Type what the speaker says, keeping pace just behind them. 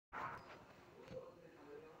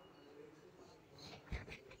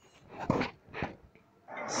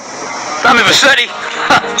Vassetti!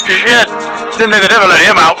 Shit! Didn't think they'd ever let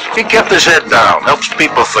him out. He kept his head down. Helps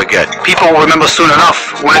people forget. People will remember soon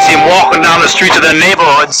enough. When they see him walking down the streets of their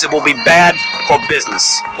neighborhoods, it will be bad for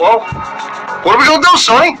business. Well, what are we gonna do,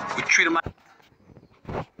 Sonny? We treat him like...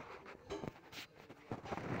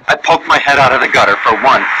 I poked my head out of the gutter for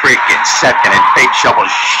one freaking second and fate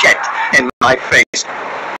shovels shit in my face.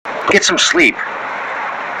 Get some sleep.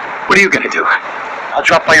 What are you gonna do? I'll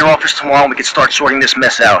drop by your office tomorrow and we can start sorting this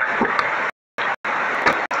mess out.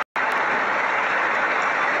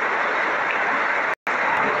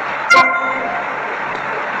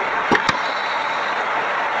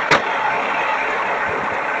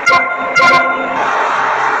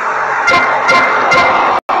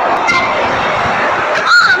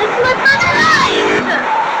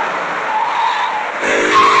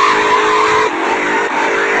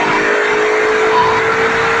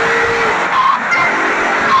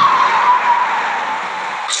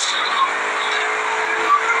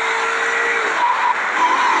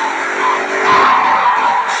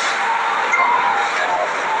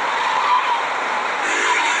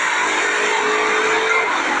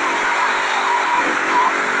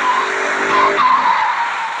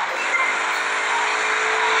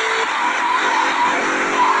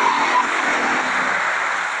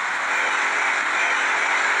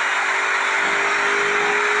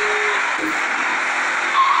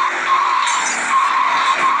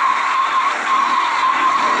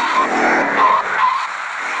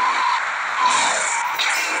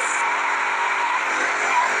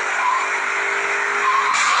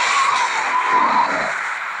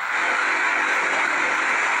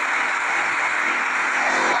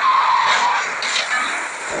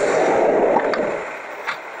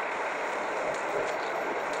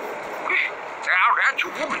 That's a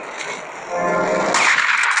woman.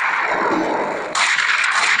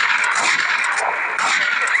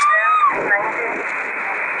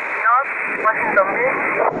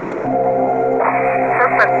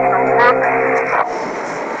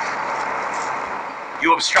 You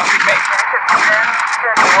obstructed me.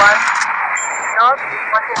 North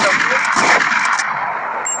Washington Beach.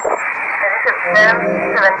 There is a 17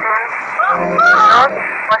 North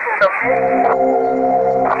Washington Beach.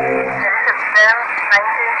 There is a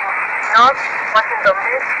 19 North Washington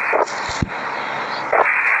Beach.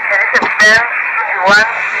 There is a 21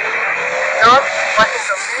 North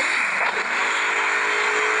Washington Beach.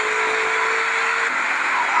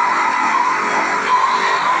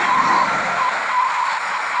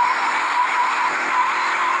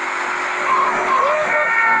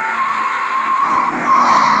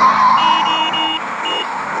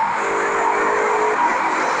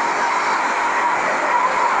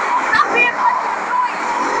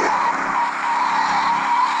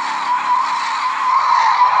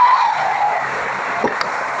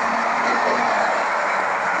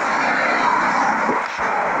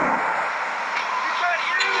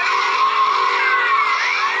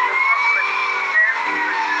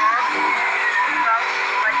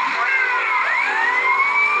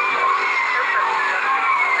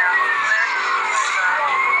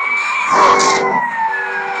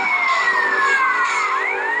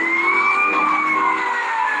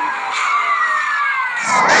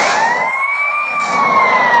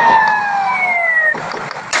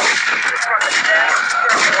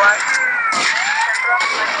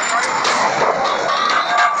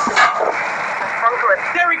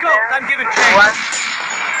 There he goes. I'm giving chase.